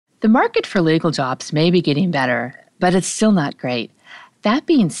The market for legal jobs may be getting better, but it's still not great. That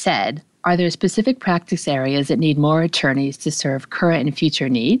being said, are there specific practice areas that need more attorneys to serve current and future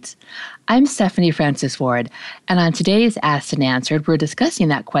needs? I'm Stephanie Francis Ward, and on today's Asked and Answered, we're discussing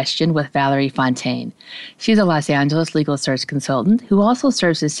that question with Valerie Fontaine. She's a Los Angeles legal search consultant who also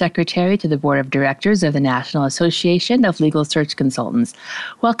serves as secretary to the board of directors of the National Association of Legal Search Consultants.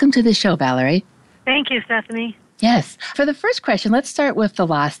 Welcome to the show, Valerie. Thank you, Stephanie. Yes. For the first question, let's start with the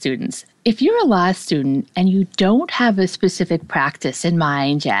law students. If you're a law student and you don't have a specific practice in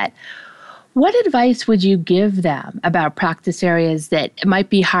mind yet, what advice would you give them about practice areas that might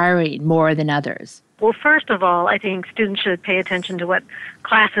be hiring more than others? Well, first of all, I think students should pay attention to what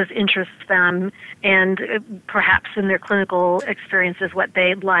classes interest them and perhaps in their clinical experiences what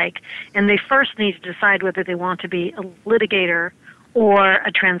they'd like. And they first need to decide whether they want to be a litigator or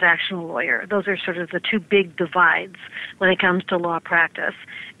a transactional lawyer. Those are sort of the two big divides when it comes to law practice.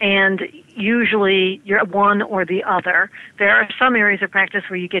 And usually you're one or the other. There are some areas of practice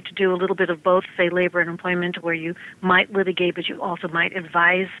where you get to do a little bit of both, say labor and employment, where you might litigate, but you also might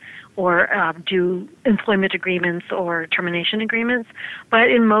advise or do employment agreements or termination agreements. But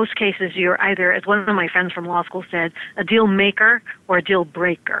in most cases, you're either, as one of my friends from law school said, a deal maker or a deal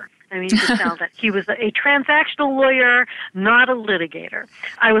breaker. I mean, you could tell that he was a transactional lawyer, not a litigator.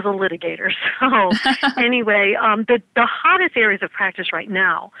 I was a litigator. So anyway, the hottest areas of practice right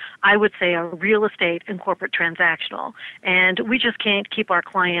now, I would say, are real estate and corporate transactional. And we just can't keep our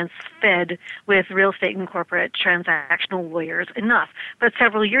clients fed with real estate and corporate transactional lawyers enough. But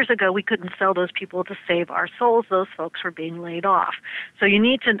several years ago, we couldn't sell those people to save our souls. Those folks were being laid off. So you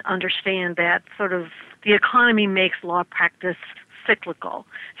need to understand that sort of the economy makes law practice cyclical.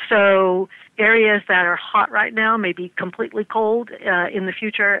 So areas that are hot right now may be completely cold in the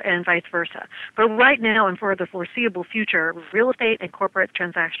future and vice versa. But right now and for the foreseeable future, real estate and corporate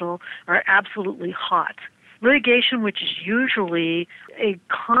transactional are absolutely hot. Litigation, which is usually a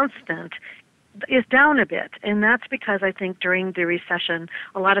constant, is down a bit, and that's because I think during the recession,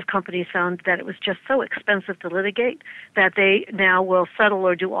 a lot of companies found that it was just so expensive to litigate that they now will settle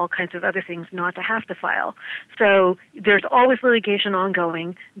or do all kinds of other things not to have to file. So there's always litigation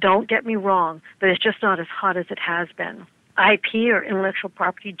ongoing, don't get me wrong, but it's just not as hot as it has been. IP or intellectual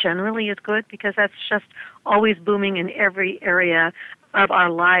property generally is good because that's just always booming in every area of our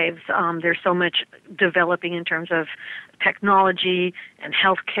lives. There's so much developing in terms of technology and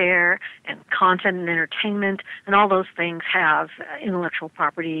healthcare and content and entertainment, and all those things have intellectual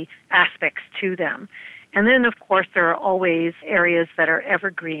property aspects to them. And then, of course, there are always areas that are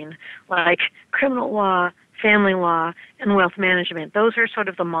evergreen, like criminal law, family law, and wealth management. Those are sort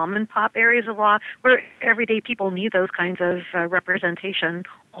of the mom-and-pop areas of law where everyday people need those kinds of representation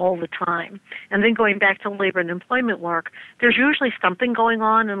all the time. And then going back to labor and employment work, there's usually something going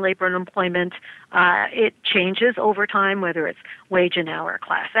on in labor and employment. It changes over time, whether it's wage and hour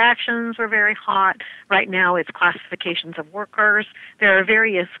class actions are very hot. Right now it's classifications of workers. There are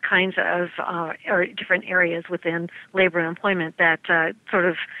various kinds of or different areas within labor and employment that sort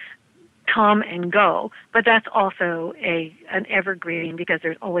of come and go, but that's also an evergreen because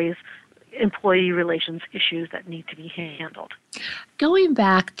there's always employee relations issues that need to be handled. Going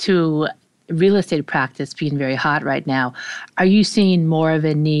back to real estate practice being very hot right now, are you seeing more of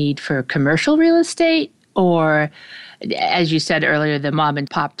a need for commercial real estate or, as you said earlier, the mom and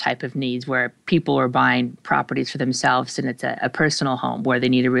pop type of needs where people are buying properties for themselves and it's a personal home where they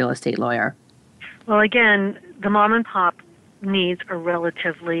need a real estate lawyer? Well, again, the mom and pop needs are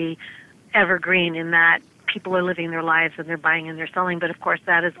relatively evergreen in that people are living their lives and they're buying and they're selling, but of course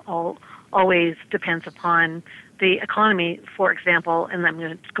that is always depends upon the economy. For example, and I'm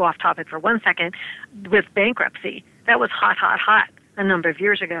going to go off topic for 1 second, with bankruptcy, that was hot a number of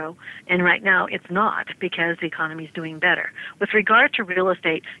years ago, and right now it's not because the economy is doing better. With regard to real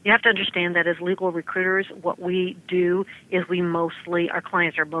estate, you have to understand that as legal recruiters, what we do is our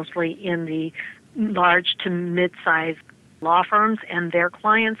clients are mostly in the large to mid-sized law firms, and their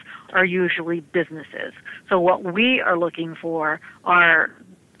clients are usually businesses. So what we are looking for are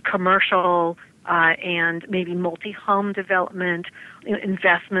commercial and maybe multi-home development,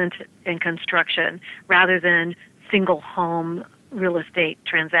 investment, and construction, rather than single-home real estate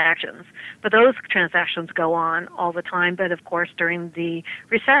transactions. But those transactions go on all the time, but of course during the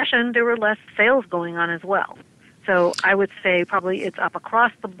recession there were less sales going on as well. So I would say probably it's up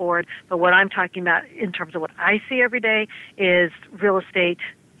across the board, but what I'm talking about in terms of what I see every day is real estate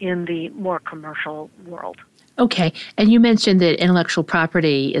in the more commercial world. Okay. And you mentioned that intellectual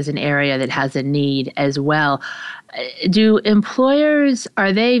property is an area that has a need as well. Do employers,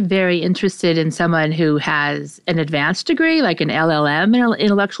 are they very interested in someone who has an advanced degree, like an LLM in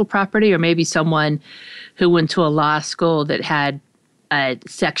intellectual property, or maybe someone who went to a law school that had a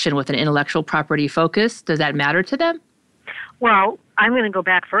section with an intellectual property focus? Does that matter to them? Well, I'm going to go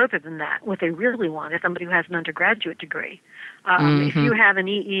back further than that. What they really want is somebody who has an undergraduate degree. If you have an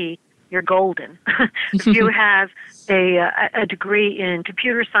EE, you're golden. If you have a degree in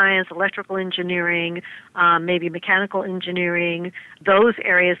computer science, electrical engineering, maybe mechanical engineering, those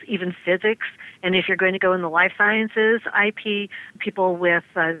areas, even physics, and if you're going to go in the life sciences, IP, people with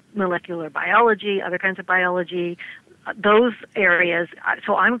molecular biology, other kinds of biology, those areas,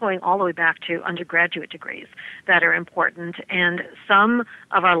 so I'm going all the way back to undergraduate degrees that are important. And some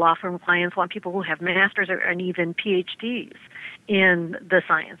of our law firm clients want people who have masters and even PhDs in the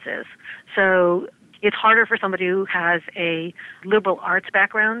sciences. So it's harder for somebody who has a liberal arts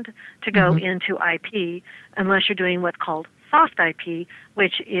background to go into IP unless you're doing what's called soft IP,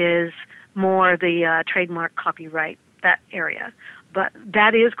 which is more the trademark, copyright, that area. But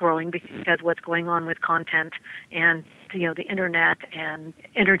that is growing because what's going on with content and the internet and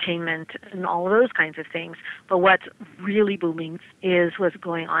entertainment and all of those kinds of things. But what's really booming is what's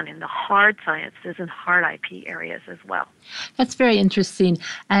going on in the hard sciences and hard IP areas as well. That's very interesting.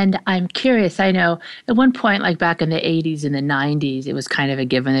 And I'm curious, I know at one point, like back in the 80s and the 90s, it was kind of a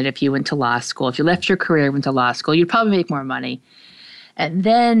given that if you went to law school, if you left your career, went to law school, you'd probably make more money. And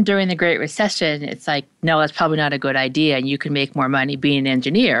then during the Great Recession, it's like, no, that's probably not a good idea. And you can make more money being an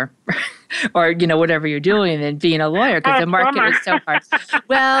engineer or, whatever you're doing than being a lawyer because the market is so hard.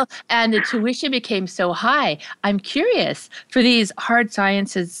 Well, and the tuition became so high. I'm curious, for these hard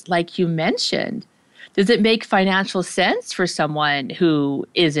sciences like you mentioned, does it make financial sense for someone who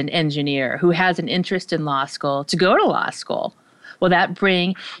is an engineer, who has an interest in law school, to go to law school? Will that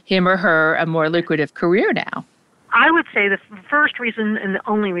bring him or her a more lucrative career now? I would say the first reason and the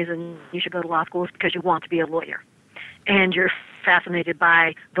only reason you should go to law school is because you want to be a lawyer. And you're fascinated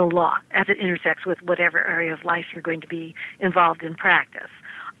by the law as it intersects with whatever area of life you're going to be involved in practice.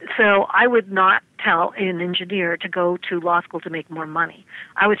 So I would not tell an engineer to go to law school to make more money.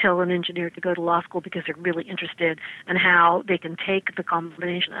 I would tell an engineer to go to law school because they're really interested in how they can take the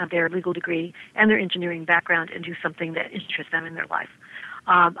combination of their legal degree and their engineering background and do something that interests them in their life.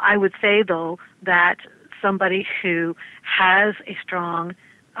 I would say, though, that somebody who has a strong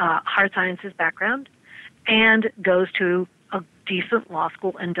hard sciences background and goes to a decent law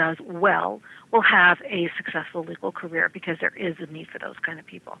school and does well will have a successful legal career because there is a need for those kind of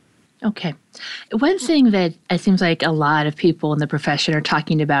people. Okay. One thing that it seems like a lot of people in the profession are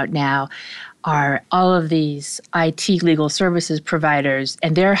talking about now are all of these IT legal services providers,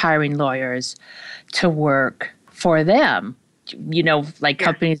 and they're hiring lawyers to work for them.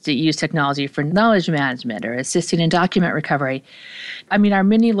 Companies that use technology for knowledge management or assisting in document recovery. I mean, are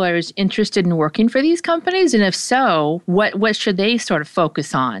many lawyers interested in working for these companies? And if so, what should they sort of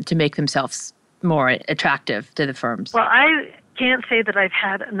focus on to make themselves more attractive to the firms? Well, I can't say that I've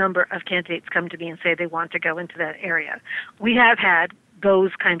had a number of candidates come to me and say they want to go into that area. We have had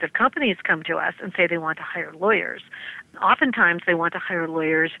those kinds of companies come to us and say they want to hire lawyers. Oftentimes they want to hire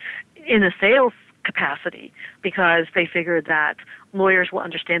lawyers in a sales capacity because they figure that lawyers will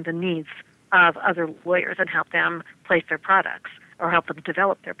understand the needs of other lawyers and help them place their products or help them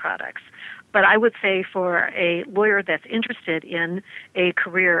develop their products. But I would say for a lawyer that's interested in a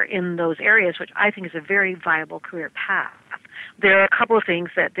career in those areas, which I think is a very viable career path, there are a couple of things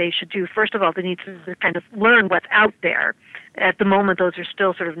that they should do. First of all, they need to kind of learn what's out there. At the moment, those are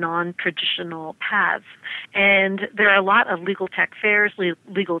still sort of non-traditional paths. And there are a lot of legal tech fairs,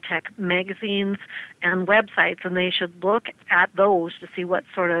 legal tech magazines, and websites, and they should look at those to see what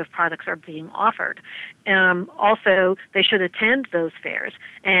sort of products are being offered. Also, they should attend those fairs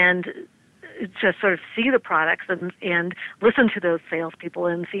and to sort of see the products and listen to those salespeople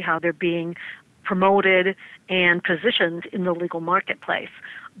and see how they're being promoted and positioned in the legal marketplace.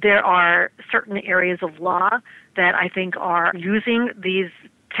 There are certain areas of law that I think are using these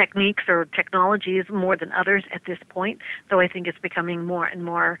techniques or technologies more than others at this point, though I think it's becoming more and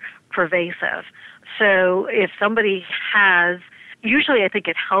more pervasive. So if somebody has, usually I think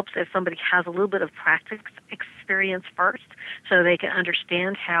it helps if somebody has a little bit of practice experience first so they can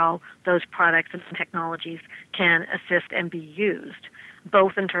understand how those products and technologies can assist and be used,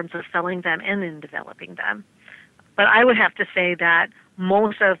 both in terms of selling them and in developing them. But I would have to say that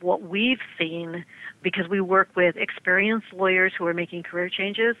most of what we've seen, because we work with experienced lawyers who are making career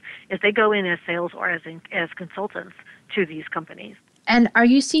changes, is they go in as sales or as consultants to these companies. And are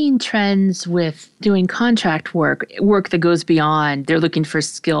you seeing trends with doing contract work that goes beyond, they're looking for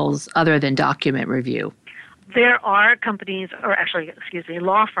skills other than document review? There are companies, or actually, excuse me,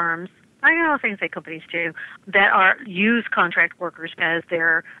 law firms, I can also say companies too, that use contract workers as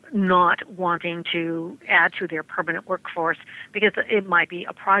they're not wanting to add to their permanent workforce because it might be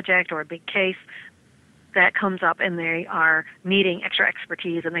a project or a big case that comes up and they are needing extra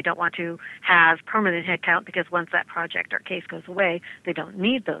expertise and they don't want to have permanent headcount because once that project or case goes away, they don't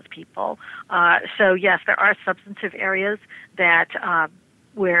need those people. So yes, there are substantive areas that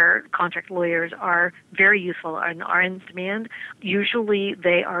where contract lawyers are very useful and are in demand. Usually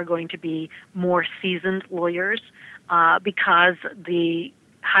they are going to be more seasoned lawyers because the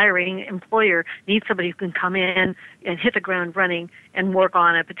hiring employer needs somebody who can come in and hit the ground running and work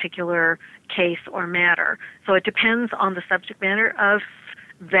on a particular case or matter. So it depends on the subject matter of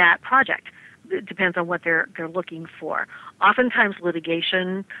that project. It depends on what they're looking for. Oftentimes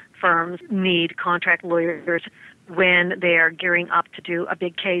litigation firms need contract lawyers when they are gearing up to do a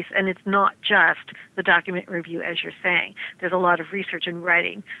big case, and it's not just the document review, as you're saying. There's a lot of research and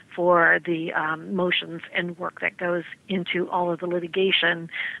writing for the motions and work that goes into all of the litigation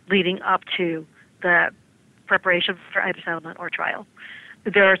leading up to the preparation for either settlement or trial.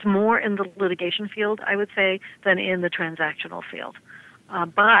 There's more in the litigation field, I would say, than in the transactional field.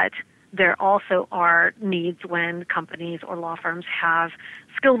 But there also are needs when companies or law firms have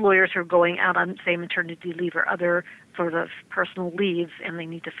skilled lawyers who are going out on, say, maternity leave or other sort of personal leaves, and they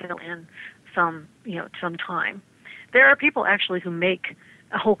need to fill in some time. There are people actually who make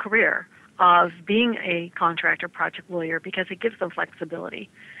a whole career of being a contract or project lawyer because it gives them flexibility,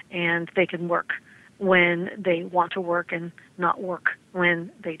 and they can work when they want to work and not work when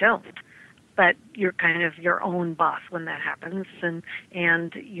they don't. But you're kind of your own boss when that happens,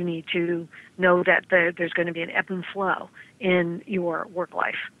 and you need to know that there's going to be an ebb and flow in your work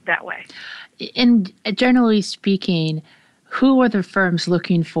life that way. And generally speaking, who are the firms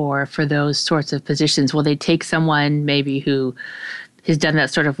looking for those sorts of positions? Will they take someone maybe who has done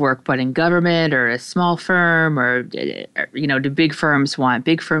that sort of work but in government or a small firm, or do big firms want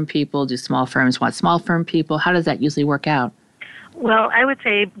big firm people? Do small firms want small firm people? How does that usually work out? Well, I would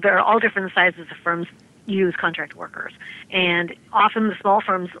say there are all different sizes of firms use contract workers. And often the small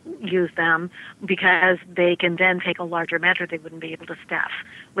firms use them because they can then take a larger matter they wouldn't be able to staff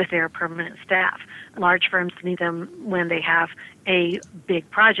with their permanent staff. Large firms need them when they have a big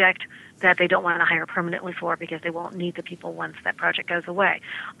project that they don't want to hire permanently for because they won't need the people once that project goes away.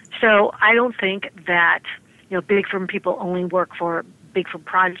 So I don't think that big firm people only work for big firm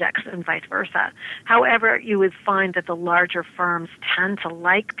projects and vice versa. However, you would find that the larger firms tend to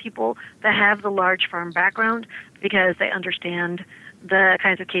like people that have the large firm background because they understand the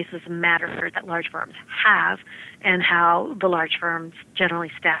kinds of cases and matters that large firms have and how the large firms generally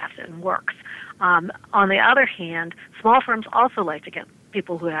staffs and works. On the other hand, small firms also like to get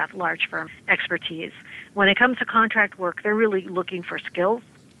people who have large firm expertise. When it comes to contract work, they're really looking for skills,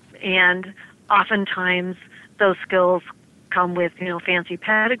 and oftentimes those skills come with fancy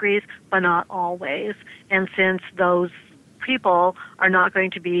pedigrees, but not always. And since those people are not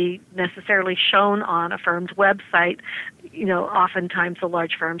going to be necessarily shown on a firm's website, oftentimes the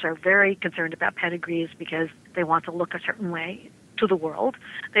large firms are very concerned about pedigrees because they want to look a certain way to the world.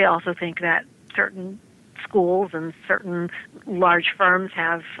 They also think that certain schools and certain large firms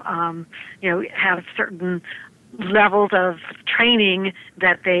have certain levels of training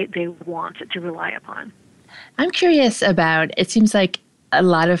that they want to rely upon. I'm curious about, it seems like a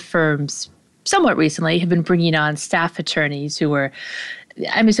lot of firms somewhat recently have been bringing on staff attorneys who are,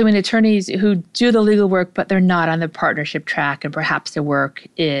 I'm assuming, attorneys who do the legal work, but they're not on the partnership track, and perhaps their work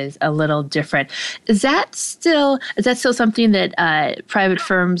is a little different. Is that still something that private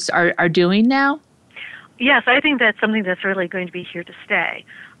firms are doing now? Yes, I think that's something that's really going to be here to stay.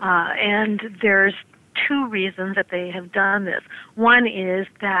 And there's two reasons that they have done this. One is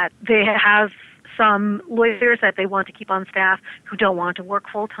that they have some lawyers that they want to keep on staff who don't want to work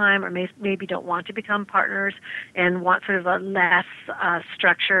full-time or maybe don't want to become partners and want sort of a less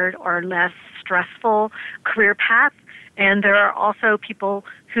structured or less stressful career path. And there are also people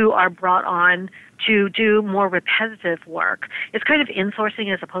who are brought on to do more repetitive work. It's kind of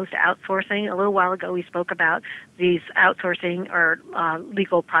insourcing as opposed to outsourcing. A little while ago we spoke about these outsourcing or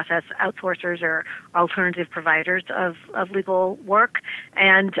legal process outsourcers or alternative providers of legal work.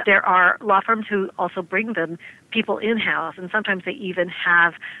 And there are law firms who also bring them people in-house, and sometimes they even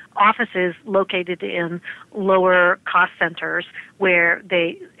have offices located in lower cost centers where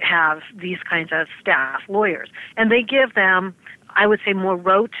they have these kinds of staff lawyers. And they give them, I would say, more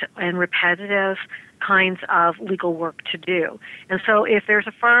rote and repetitive kinds of legal work to do. And so if there's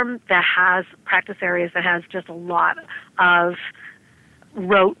a firm that has practice areas that has just a lot of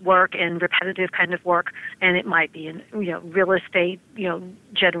rote work and repetitive kind of work, and it might be in real estate,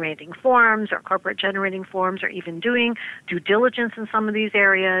 generating forms or corporate generating forms, or even doing due diligence in some of these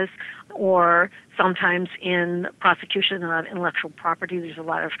areas, or sometimes in prosecution of intellectual property. There's a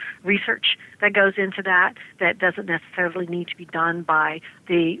lot of research that goes into that doesn't necessarily need to be done by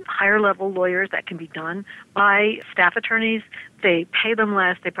the higher level lawyers. That can be done by staff attorneys. They pay them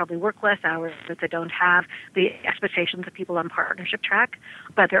less, they probably work less hours, but they don't have the expectations of people on partnership track,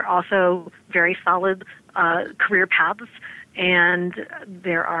 but they're also very solid career paths. And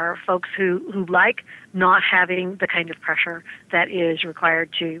there are folks who like not having the kind of pressure that is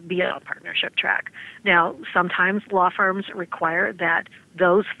required to be on a partnership track. Now, sometimes law firms require that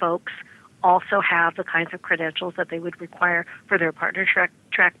those folks also have the kinds of credentials that they would require for their partnership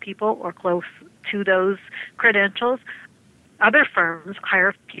track people, or close to those credentials. Other firms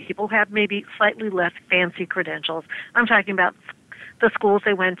hire people who have maybe slightly less fancy credentials. I'm talking about the schools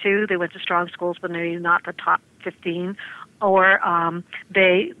they went to. They went to strong schools, but maybe not the top 15, or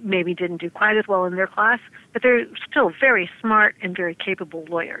they maybe didn't do quite as well in their class, but they're still very smart and very capable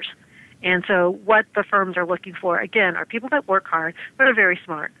lawyers. And so what the firms are looking for, again, are people that work hard but are very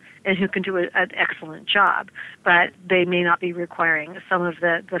smart and who can do an excellent job, but they may not be requiring some of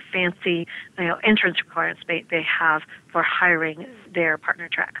the fancy entrance requirements they have for hiring their partner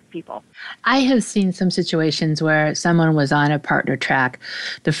track people. I have seen some situations where someone was on a partner track,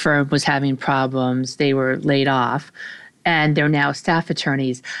 the firm was having problems, they were laid off, and they're now staff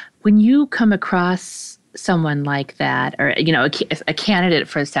attorneys. When you come across someone like that, or a candidate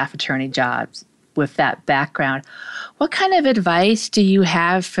for a staff attorney job with that background, what kind of advice do you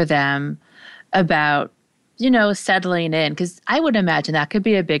have for them about, settling in? Because I would imagine that could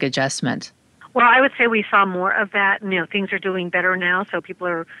be a big adjustment. Well, I would say we saw more of that. Things are doing better now, so people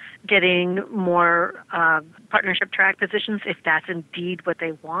are getting more partnership track positions if that's indeed what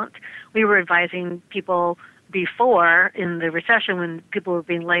they want. We were advising people before in the recession, when people were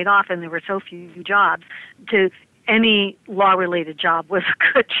being laid off and there were so few jobs, to any law-related job was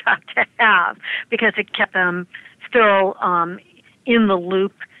a good job to have, because it kept them still in the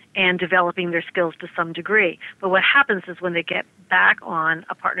loop and developing their skills to some degree. But what happens is when they get back on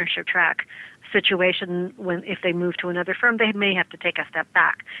a partnership track situation, if they move to another firm, they may have to take a step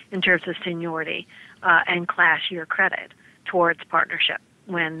back in terms of seniority and class year credit towards partnership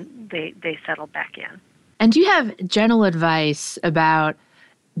when they settle back in. And do you have general advice about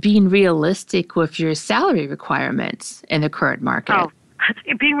being realistic with your salary requirements in the current market? Oh,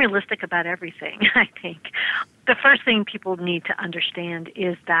 being realistic about everything, I think. The first thing people need to understand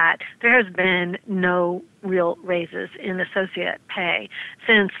is that there has been no real raises in associate pay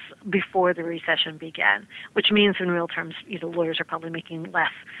since before the recession began, which means in real terms, lawyers are probably making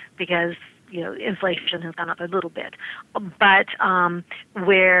less because inflation has gone up a little bit. But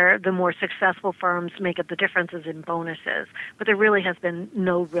where the more successful firms make up the differences in bonuses. But there really has been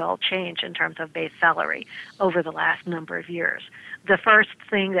no real change in terms of base salary over the last number of years. The first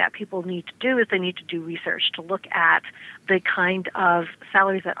thing that people need to do is they need to do research to look at the kind of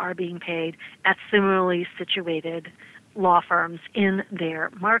salaries that are being paid at similarly situated law firms in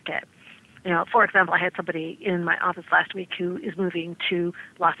their market. For example, I had somebody in my office last week who is moving to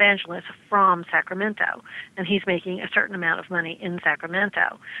Los Angeles from Sacramento, and he's making a certain amount of money in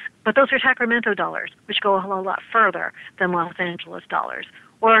Sacramento. But those are Sacramento dollars, which go a whole lot further than Los Angeles dollars.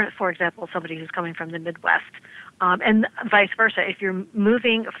 Or, for example, somebody who's coming from the Midwest. And vice versa. If you're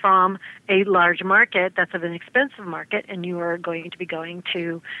moving from a large market that's of an expensive market and you are going to be going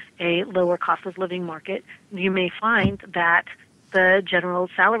to a lower cost of living market, you may find that the general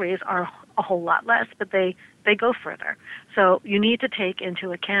salaries are a whole lot less, but they go further. So you need to take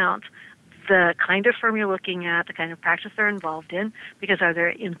into account the kind of firm you're looking at, the kind of practice they're involved in, because are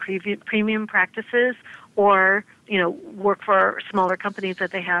they in premium practices or, work for smaller companies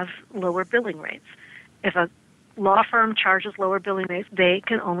that they have lower billing rates. If a law firm charges lower billing rates, they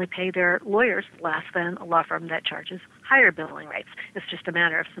can only pay their lawyers less than a law firm that charges higher billing rates. It's just a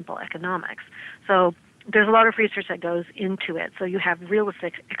matter of simple economics. So there's a lot of research that goes into it. So you have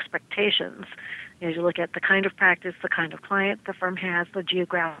realistic expectations. You look at the kind of practice, the kind of client the firm has, the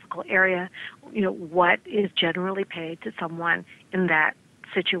geographical area, what is generally paid to someone in that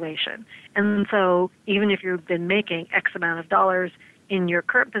situation. And so even if you've been making X amount of dollars in your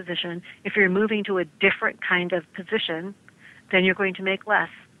current position, if you're moving to a different kind of position, then you're going to make less.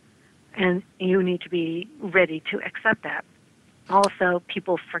 And you need to be ready to accept that. Also,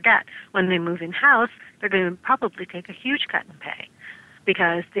 people forget when they move in-house, they're going to probably take a huge cut in pay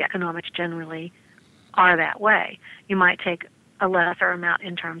because the economics generally are that way. You might take a lesser amount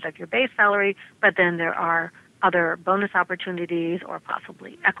in terms of your base salary, but then there are other bonus opportunities or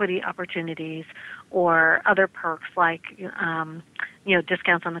possibly equity opportunities or other perks like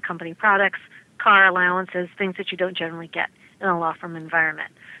discounts on the company products, car allowances, things that you don't generally get in a law firm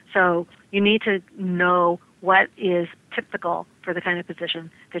environment. So you need to know what is typical for the kind of position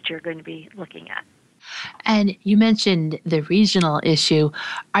that you're going to be looking at. And you mentioned the regional issue.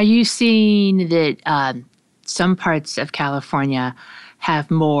 Are you seeing that some parts of California have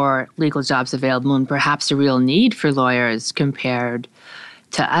more legal jobs available and perhaps a real need for lawyers compared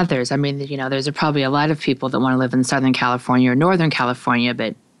to others? I mean, there's probably a lot of people that want to live in Southern California or Northern California,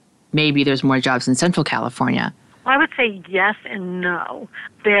 but maybe there's more jobs in Central California. Well, I would say yes and no.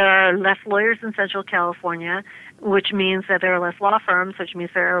 There are less lawyers in Central California, which means that there are less law firms, which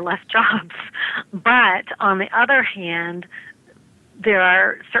means there are less jobs. But on the other hand, there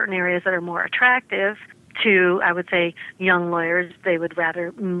are certain areas that are more attractive to, I would say, young lawyers. They would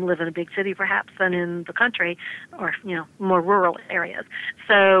rather live in a big city perhaps than in the country or, more rural areas.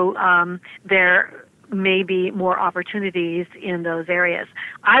 So there may be more opportunities in those areas.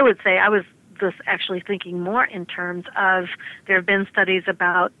 I would say I was just actually thinking more in terms of there have been studies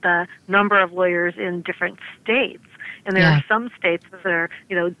about the number of lawyers in different states. And there are some states that are,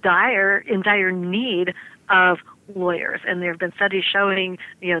 in dire need of lawyers. And there have been studies showing,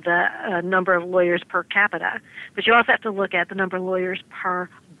 the number of lawyers per capita. But you also have to look at the number of lawyers per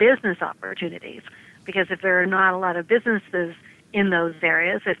business opportunities. Because if there are not a lot of businesses in those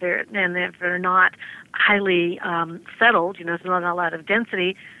areas, if they're not highly settled, there's not a lot of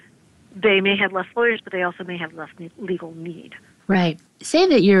density, they may have less lawyers, but they also may have less legal need. Right. Say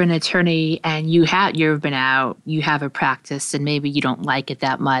that you're an attorney and you've been out, you have a practice, and maybe you don't like it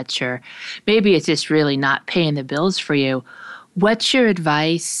that much, or maybe it's just really not paying the bills for you. What's your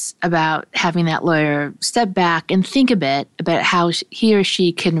advice about having that lawyer step back and think a bit about how he or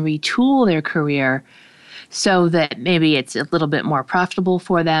she can retool their career so that maybe it's a little bit more profitable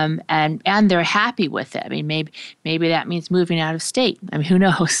for them and they're happy with it? I mean, maybe that means moving out of state. I mean, who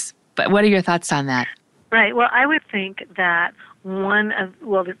knows? But what are your thoughts on that? Right. Well, I would think that there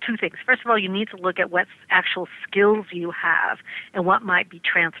are two things. First of all, you need to look at what actual skills you have and what might be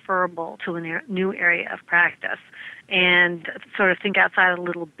transferable to a new area of practice, and sort of think outside a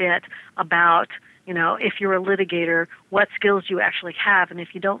little bit about, if you're a litigator, what skills you actually have, and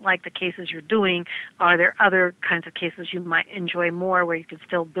if you don't like the cases you're doing, are there other kinds of cases you might enjoy more where you can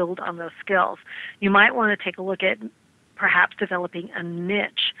still build on those skills? You might want to take a look at perhaps developing a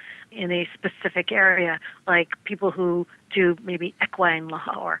niche in a specific area, like people who do maybe equine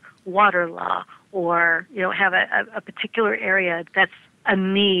law or water law, or have a particular area that's a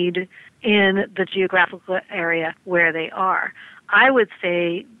need in the geographical area where they are. I would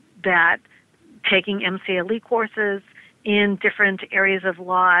say that taking MCLE courses in different areas of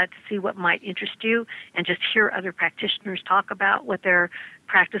law to see what might interest you and just hear other practitioners talk about what their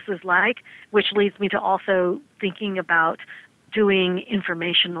practice is like, which leads me to also thinking about doing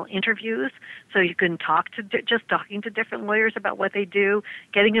informational interviews, so you can talking to different lawyers about what they do,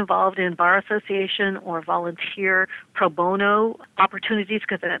 getting involved in bar association or volunteer pro bono opportunities,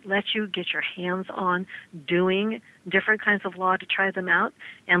 because that lets you get your hands on doing different kinds of law to try them out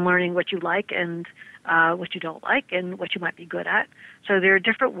and learning what you like and what you don't like and what you might be good at. So there are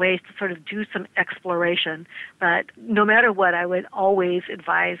different ways to sort of do some exploration. But no matter what, I would always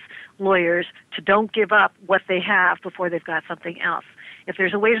advise lawyers to don't give up what they have before they've got something else. If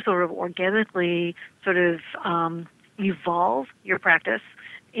there's a way to sort of organically sort of evolve your practice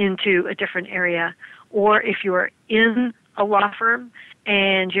into a different area, or if you're in a law firm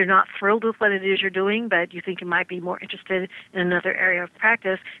and you're not thrilled with what it is you're doing, but you think you might be more interested in another area of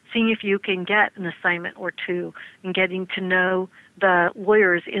practice, seeing if you can get an assignment or two and getting to know the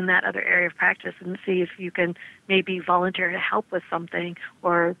lawyers in that other area of practice and see if you can maybe volunteer to help with something,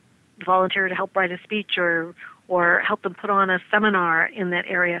 or volunteer to help write a speech, or help them put on a seminar in that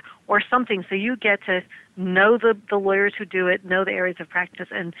area or something, so you get to know the lawyers who do it, know the areas of practice,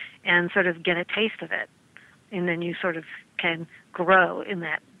 and sort of get a taste of it. And then you sort of can grow in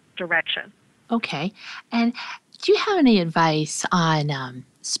that direction. Okay. And do you have any advice on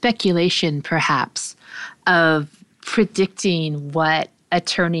speculation, perhaps, of predicting what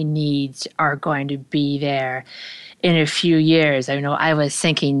attorney needs are going to be there in a few years? I know I was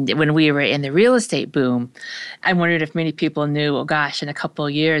thinking when we were in the real estate boom, I wondered if many people knew, oh gosh, in a couple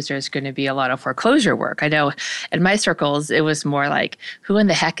of years, there's going to be a lot of foreclosure work. I know in my circles, it was more like, who in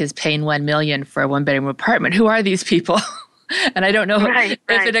the heck is paying $1 million for a one-bedroom apartment? Who are these people? And I don't know Right, if it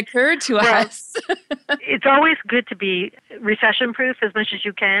right. occurred to Well, us. it's always good to be recession proof as much as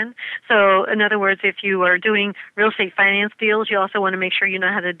you can. So, in other words, if you are doing real estate finance deals, you also want to make sure you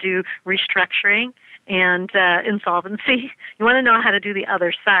know how to do restructuring and insolvency. You want to know how to do the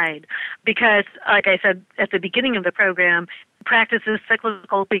other side because, like I said at the beginning of the program, practice is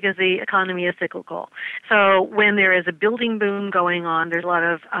cyclical because the economy is cyclical. So when there is a building boom going on, there's a lot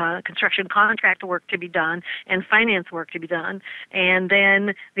of construction contract work to be done and finance work to be done. And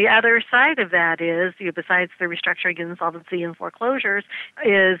then the other side of that is, besides the restructuring and insolvency and foreclosures,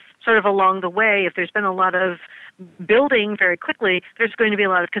 is sort of along the way, if there's been a lot of building very quickly, there's going to be a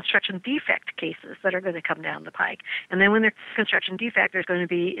lot of construction defect cases that are going to come down the pike. And then when there's construction defect, there's going to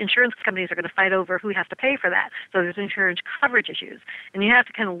be insurance companies are going to fight over who has to pay for that. So there's insurance coverage issues. And you have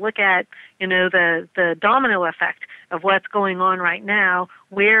to kind of look at, the domino effect of what's going on right now.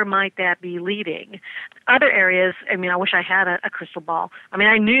 Where might that be leading? Other areas, I wish I had a crystal ball.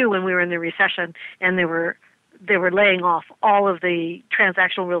 I knew when we were in the recession and they were laying off all of the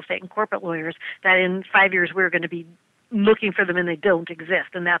transactional real estate and corporate lawyers, that in 5 years we were going to be looking for them and they don't exist,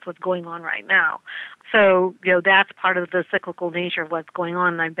 and that's what's going on right now. So, that's part of the cyclical nature of what's going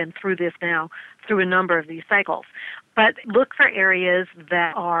on, and I've been through this now through a number of these cycles. But look for areas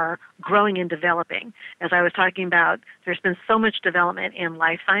that are growing and developing. As I was talking about, there's been so much development in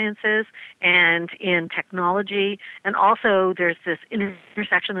life sciences and in technology, and also there's this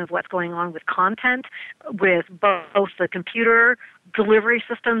intersection of what's going on with content, with both the computer delivery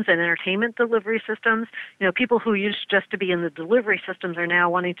systems and entertainment delivery systems. People who used just to be in the delivery systems are now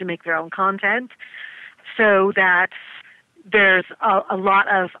wanting to make their own content, so that there's a lot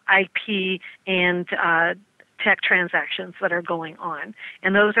of IP and tech transactions that are going on.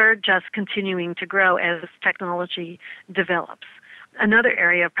 And those are just continuing to grow as technology develops. Another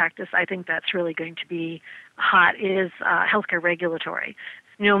area of practice I think that's really going to be hot is healthcare regulatory.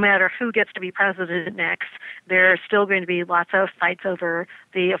 No matter who gets to be president next, there's still going to be lots of fights over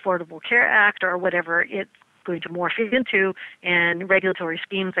the Affordable Care Act or whatever it's going to morph into, and regulatory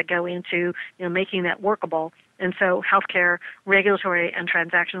schemes that go into making that workable. And so healthcare regulatory and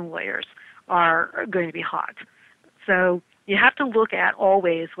transactional lawyers are going to be hot. So you have to look at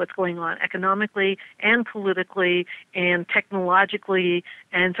always what's going on economically and politically and technologically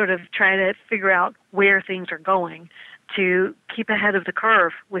and sort of try to figure out where things are going to keep ahead of the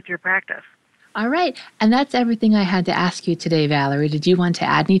curve with your practice. All right. And that's everything I had to ask you today, Valerie. Did you want to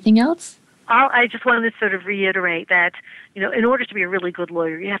add anything else? I just wanted to sort of reiterate that, in order to be a really good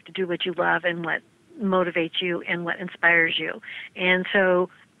lawyer, you have to do what you love and what motivates you and what inspires you. And so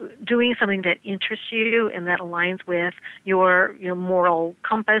doing something that interests you and that aligns with your moral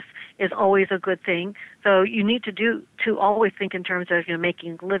compass is always a good thing. So you need to always think in terms of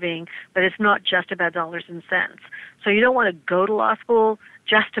making a living, but it's not just about dollars and cents. So you don't want to go to law school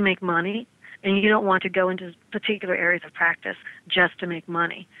just to make money, and you don't want to go into particular areas of practice just to make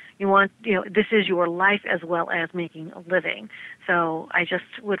money. You want, this is your life as well as making a living. So I just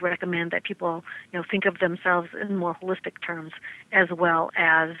would recommend that people, think of themselves in more holistic terms as well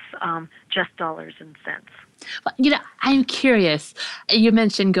as just dollars and cents. Well, I'm curious. You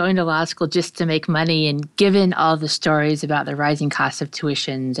mentioned going to law school just to make money, and given all the stories about the rising cost of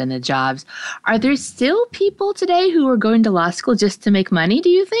tuitions and the jobs, are there still people today who are going to law school just to make money, do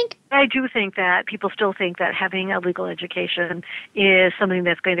you think? I do think that people still think that having a legal education is something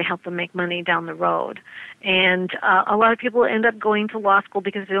that's going to help them make money down the road. And a lot of people end up going to law school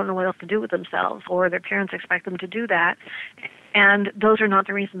because they don't know what else to do with themselves, or their parents expect them to do that. And those are not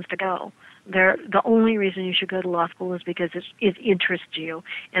the reasons to go. The only reason you should go to law school is because it interests you,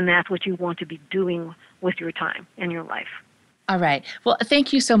 and that's what you want to be doing with your time and your life. All right. Well,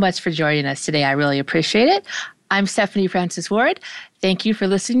 thank you so much for joining us today. I really appreciate it. I'm Stephanie Francis Ward. Thank you for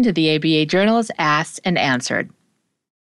listening to the ABA Journal's Asked and Answered.